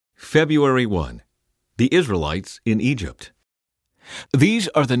February 1. The Israelites in Egypt. These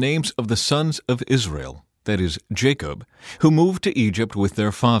are the names of the sons of Israel, that is, Jacob, who moved to Egypt with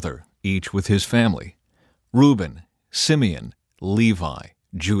their father, each with his family: Reuben, Simeon, Levi,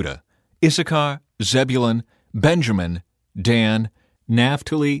 Judah, Issachar, Zebulun, Benjamin, Dan,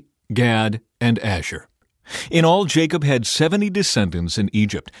 Naphtali, Gad, and Asher. In all, Jacob had 70 descendants in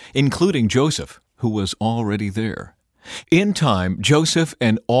Egypt, including Joseph, who was already there. In time, Joseph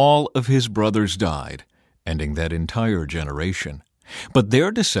and all of his brothers died, ending that entire generation. But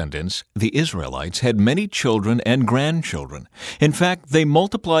their descendants, the Israelites, had many children and grandchildren. In fact, they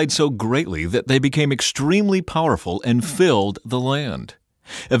multiplied so greatly that they became extremely powerful and filled the land.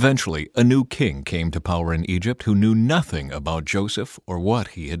 Eventually, a new king came to power in Egypt who knew nothing about Joseph or what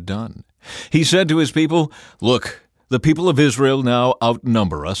he had done. He said to his people, "Look, the people of Israel now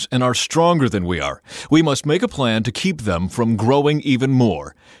outnumber us and are stronger than we are. We must make a plan to keep them from growing even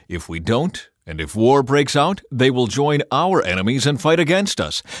more. If we don't, and if war breaks out, they will join our enemies and fight against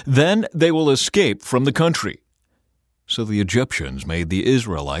us. Then they will escape from the country." So the Egyptians made the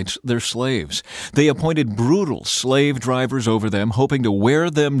Israelites their slaves. They appointed brutal slave drivers over them, hoping to wear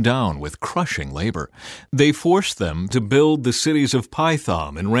them down with crushing labor. They forced them to build the cities of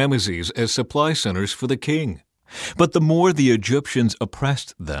Pithom and Ramesses as supply centers for the king. But the more the Egyptians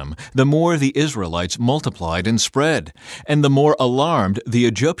oppressed them, the more the Israelites multiplied and spread, and the more alarmed the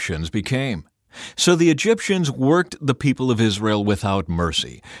Egyptians became. So the Egyptians worked the people of Israel without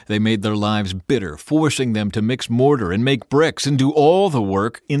mercy. They made their lives bitter, forcing them to mix mortar and make bricks and do all the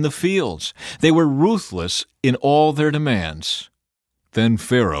work in the fields. They were ruthless in all their demands. Then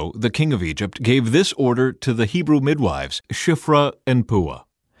Pharaoh, the king of Egypt, gave this order to the Hebrew midwives, Shiphrah and Puah: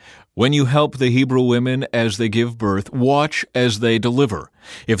 "When you help the Hebrew women as they give birth, watch as they deliver.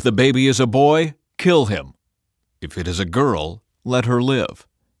 If the baby is a boy, kill him. If it is a girl, let her live."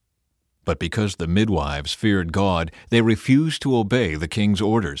 But because the midwives feared God, they refused to obey the king's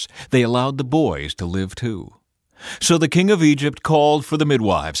orders. They allowed the boys to live too. So the king of Egypt called for the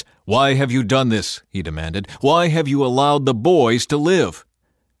midwives. "Why have you done this?" he demanded. "Why have you allowed the boys to live?"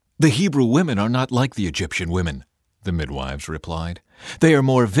 "The Hebrew women are not like the Egyptian women," the midwives replied. "They are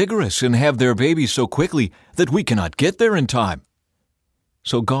more vigorous and have their babies so quickly that we cannot get there in time."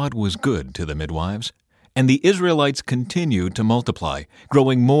 So God was good to the midwives, and the Israelites continued to multiply,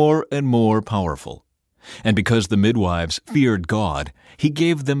 growing more and more powerful. And because the midwives feared God, He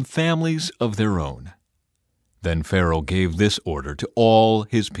gave them families of their own. Then Pharaoh gave this order to all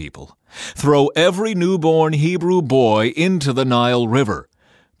his people: "Throw every newborn Hebrew boy into the Nile River,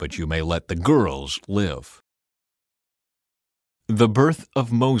 but you may let the girls live." The birth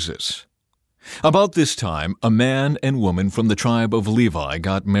of Moses. About this time, a man and woman from the tribe of Levi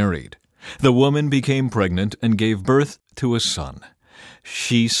got married. The woman became pregnant and gave birth to a son.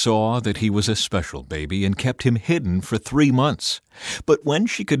 She saw that he was a special baby and kept him hidden for 3 months. But when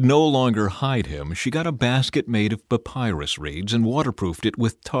she could no longer hide him, she got a basket made of papyrus reeds and waterproofed it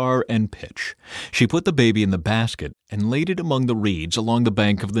with tar and pitch. She put the baby in the basket and laid it among the reeds along the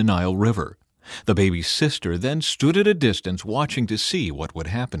bank of the Nile River. The baby's sister then stood at a distance watching to see what would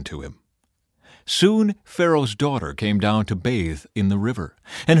happen to him. Soon Pharaoh's daughter came down to bathe in the river,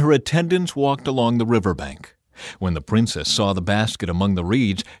 and her attendants walked along the riverbank. When the princess saw the basket among the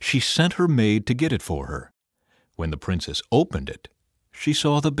reeds, she sent her maid to get it for her. When the princess opened it, she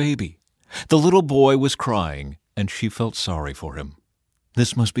saw the baby. The little boy was crying, and she felt sorry for him.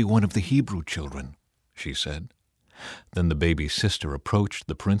 "This must be one of the Hebrew children," she said. Then the baby's sister approached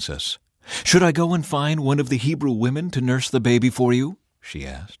the princess. "Should I go and find one of the Hebrew women to nurse the baby for you?" she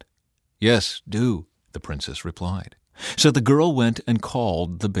asked. "Yes, do," the princess replied. So the girl went and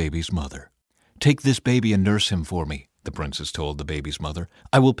called the baby's mother. "Take this baby and nurse him for me," the princess told the baby's mother.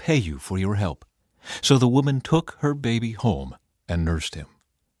 "I will pay you for your help." So the woman took her baby home and nursed him.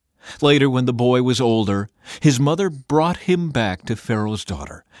 Later, when the boy was older, his mother brought him back to Pharaoh's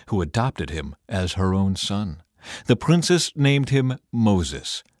daughter, who adopted him as her own son. The princess named him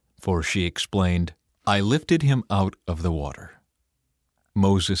Moses, for she explained, "I lifted him out of the water."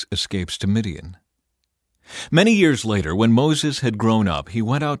 Moses escapes to Midian. Many years later, when Moses had grown up, he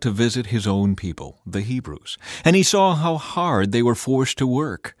went out to visit his own people, the Hebrews, and he saw how hard they were forced to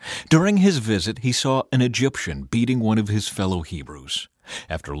work. During his visit, he saw an Egyptian beating one of his fellow Hebrews.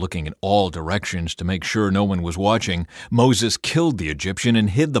 After looking in all directions to make sure no one was watching, Moses killed the Egyptian and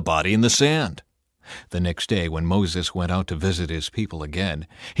hid the body in the sand. The next day, when Moses went out to visit his people again,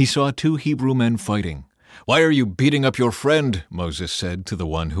 he saw 2 Hebrew men fighting. "Why are you beating up your friend?" Moses said to the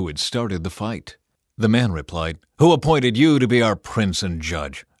one who had started the fight. The man replied, "Who appointed you to be our prince and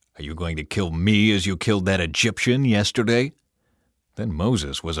judge? Are you going to kill me as you killed that Egyptian yesterday?" Then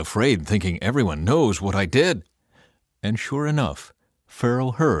Moses was afraid, thinking, everyone knows what I did. And sure enough,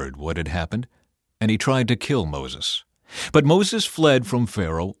 Pharaoh heard what had happened, and he tried to kill Moses. But Moses fled from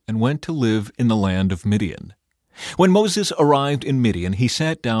Pharaoh and went to live in the land of Midian. When Moses arrived in Midian, he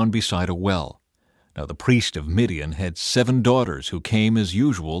sat down beside a well. Now the priest of Midian had 7 daughters who came as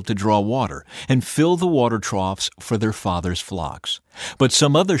usual to draw water and fill the water troughs for their father's flocks. But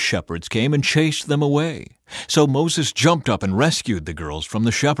some other shepherds came and chased them away. So Moses jumped up and rescued the girls from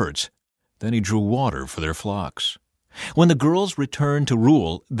the shepherds. Then he drew water for their flocks. When the girls returned to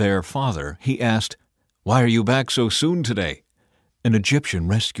Reuel, their father, he asked, "Why are you back so soon today?" "An Egyptian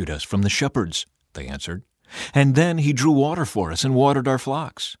rescued us from the shepherds," they answered. "And then he drew water for us and watered our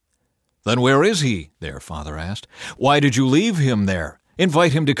flocks." "Then where is he?" their father asked. "Why did you leave him there?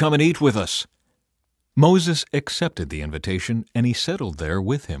 Invite him to come and eat with us." Moses accepted the invitation, and he settled there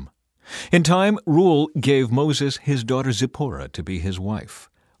with him. In time, Reuel gave Moses his daughter Zipporah to be his wife.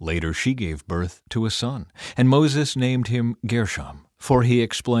 Later she gave birth to a son, and Moses named him Gershom, for he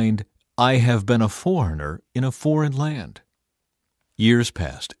explained, "I have been a foreigner in a foreign land." Years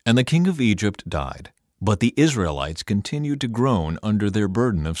passed, and the king of Egypt died. But the Israelites continued to groan under their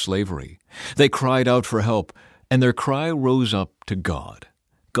burden of slavery. They cried out for help, and their cry rose up to God.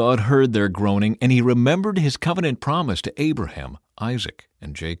 God heard their groaning, and he remembered his covenant promise to Abraham, Isaac,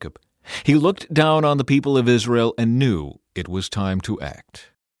 and Jacob. He looked down on the people of Israel and knew it was time to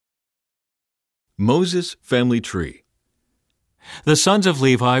act. Moses' family tree. The sons of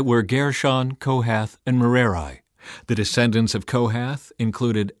Levi were Gershon, Kohath, and Merari. The descendants of Kohath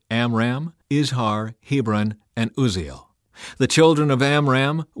included Amram, Izhar, Hebron, and Uzziel. The children of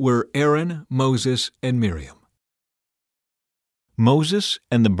Amram were Aaron, Moses, and Miriam. Moses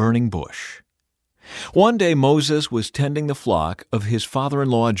and the burning bush. One day Moses was tending the flock of his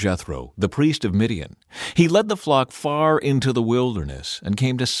father-in-law Jethro, the priest of Midian. He led the flock far into the wilderness and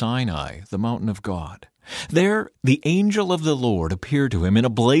came to Sinai, the mountain of God. There, the angel of the Lord appeared to him in a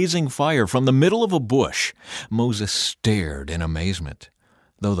blazing fire from the middle of a bush. Moses stared in amazement.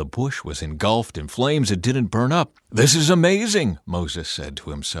 Though the bush was engulfed in flames, it didn't burn up. "This is amazing," Moses said to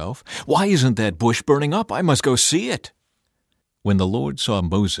himself. "Why isn't that bush burning up? I must go see it." When the Lord saw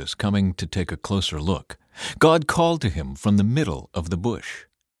Moses coming to take a closer look, God called to him from the middle of the bush.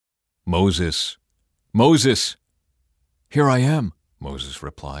 "Moses, Moses!" "Here I am," Moses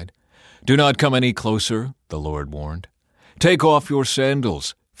replied. "Do not come any closer," the Lord warned. "Take off your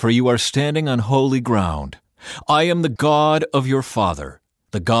sandals, for you are standing on holy ground. I am the God of your father,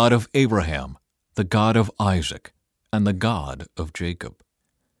 the God of Abraham, the God of Isaac, and the God of Jacob."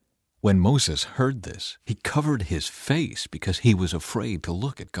 When Moses heard this, he covered his face because he was afraid to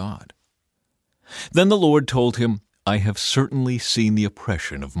look at God. Then the Lord told him, "I have certainly seen the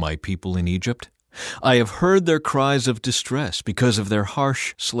oppression of my people in Egypt. I have heard their cries of distress because of their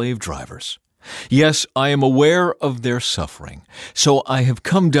harsh slave drivers. Yes, I am aware of their suffering, so I have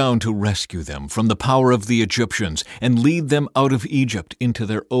come down to rescue them from the power of the Egyptians and lead them out of Egypt into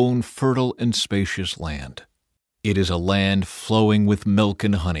their own fertile and spacious land. It is a land flowing with milk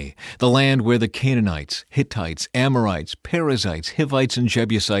and honey, the land where the Canaanites, Hittites, Amorites, Perizzites, Hivites, and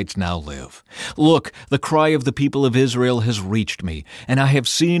Jebusites now live. Look, the cry of the people of Israel has reached me, and I have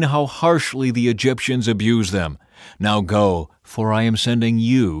seen how harshly the Egyptians abuse them. Now go, for I am sending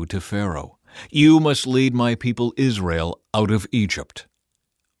you to Pharaoh. You must lead my people Israel out of Egypt."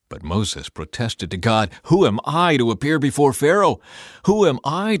 But Moses protested to God, "Who am I to appear before Pharaoh? Who am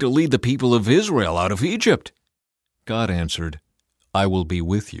I to lead the people of Israel out of Egypt?" God answered, "I will be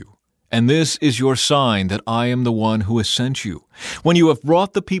with you, and this is your sign that I am the one who has sent you. When you have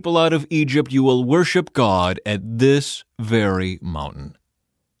brought the people out of Egypt, you will worship God at this very mountain."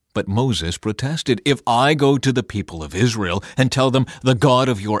 But Moses protested, "If I go to the people of Israel and tell them, 'The God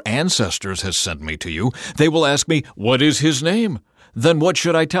of your ancestors has sent me to you,' they will ask me, 'What is his name?' Then what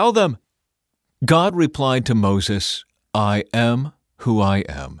should I tell them?" God replied to Moses, "I am who I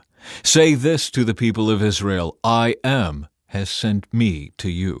am. Say this to the people of Israel, 'I am has sent me to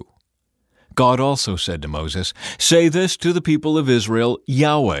you.'" God also said to Moses, "Say this to the people of Israel,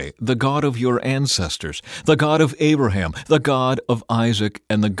 'Yahweh, the God of your ancestors, the God of Abraham, the God of Isaac,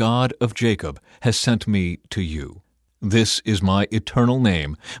 and the God of Jacob, has sent me to you. This is my eternal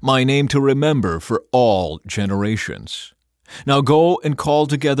name, my name to remember for all generations. Now go and call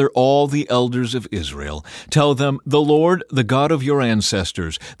together all the elders of Israel. Tell them, 'The Lord, the God of your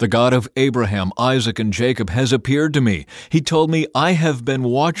ancestors, the God of Abraham, Isaac, and Jacob, has appeared to me. He told me, I have been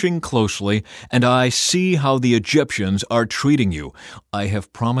watching closely, and I see how the Egyptians are treating you. I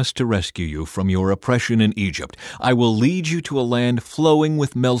have promised to rescue you from your oppression in Egypt. I will lead you to a land flowing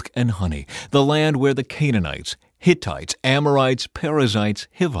with milk and honey, the land where the Canaanites, Hittites, Amorites, Perizzites,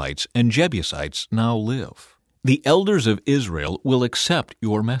 Hivites, and Jebusites now live. The elders of Israel will accept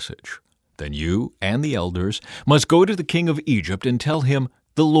your message. Then you and the elders must go to the king of Egypt and tell him,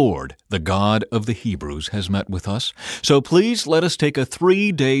 'The Lord, the God of the Hebrews, has met with us. So please let us take a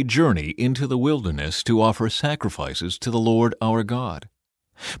 3-day journey into the wilderness to offer sacrifices to the Lord our God.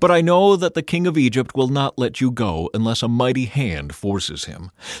 But I know that the king of Egypt will not let you go unless a mighty hand forces him.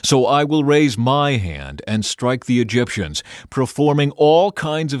 So I will raise my hand and strike the Egyptians, performing all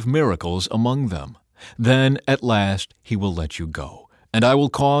kinds of miracles among them. Then at last he will let you go, and I will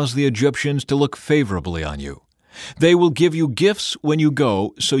cause the Egyptians to look favorably on you. They will give you gifts when you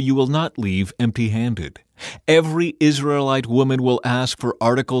go, so you will not leave empty-handed. Every Israelite woman will ask for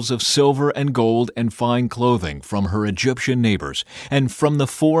articles of silver and gold and fine clothing from her Egyptian neighbors and from the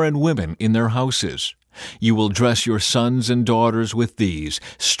foreign women in their houses. You will dress your sons and daughters with these,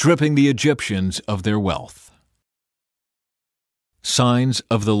 stripping the Egyptians of their wealth. Signs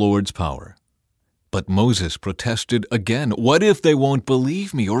of the Lord's power. But Moses protested again. What if they won't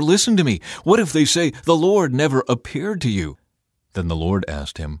believe me or listen to me? What if they say, 'The Lord never appeared to you'?" Then the Lord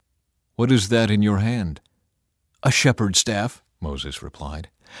asked him, "What is that in your hand?" "A shepherd's staff," Moses replied.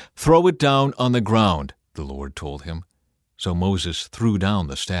 "Throw it down on the ground," the Lord told him. So Moses threw down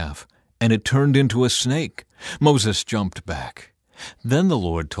the staff, and it turned into a snake. Moses jumped back. Then the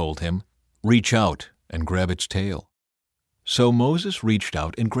Lord told him, "Reach out and grab its tail." So Moses reached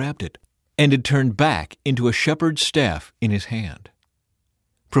out and grabbed it, and it turned back into a shepherd's staff in his hand.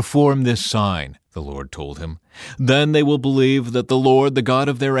 "Perform this sign," the Lord told him. "Then they will believe that the Lord, the God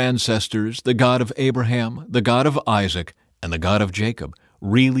of their ancestors, the God of Abraham, the God of Isaac, and the God of Jacob,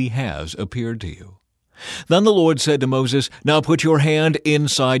 really has appeared to you." Then the Lord said to Moses, "Now put your hand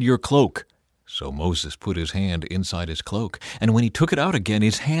inside your cloak." So Moses put his hand inside his cloak, and when he took it out again,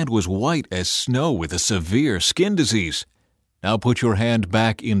 his hand was white as snow with a severe skin disease. "Now put your hand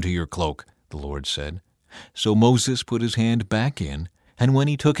back into your cloak," the Lord said. So Moses put his hand back in, and when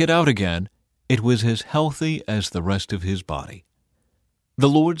he took it out again, it was as healthy as the rest of his body. The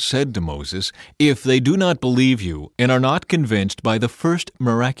Lord said to Moses, "If they do not believe you and are not convinced by the first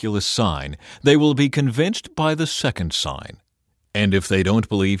miraculous sign, they will be convinced by the second sign. And if they don't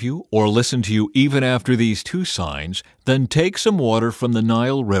believe you or listen to you even after these 2 signs, then take some water from the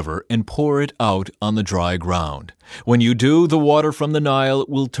Nile River and pour it out on the dry ground. When you do, the water from the Nile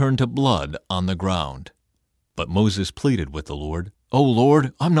will turn to blood on the ground." But Moses pleaded with the Lord, "Oh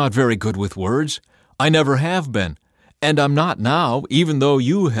Lord, I'm not very good with words. I never have been, and I'm not now, even though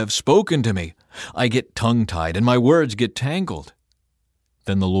you have spoken to me. I get tongue-tied and my words get tangled."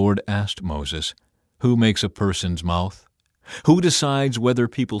 Then the Lord asked Moses, "Who makes a person's mouth? Who decides whether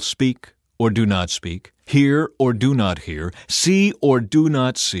people speak or do not speak, hear or do not hear, see or do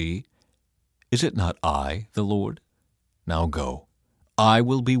not see? Is it not I, the Lord? Now go. I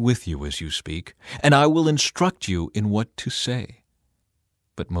will be with you as you speak, and I will instruct you in what to say."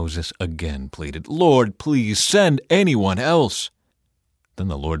 But Moses again pleaded, "Lord, please send anyone else." Then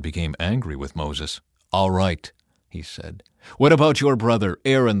the Lord became angry with Moses. "All right," he said. "What about your brother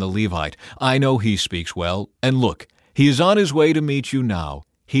Aaron the Levite? I know he speaks well, and look, he is on his way to meet you now.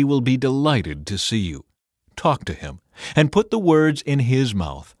 He will be delighted to see you. Talk to him, and put the words in his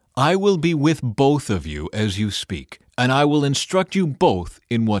mouth. I will be with both of you as you speak, and I will instruct you both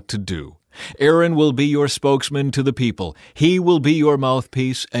in what to do. Aaron will be your spokesman to the people. He will be your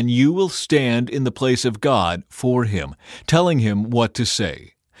mouthpiece, and you will stand in the place of God for him, telling him what to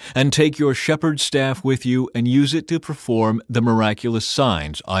say. And take your shepherd's staff with you and use it to perform the miraculous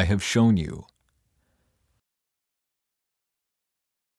signs I have shown you."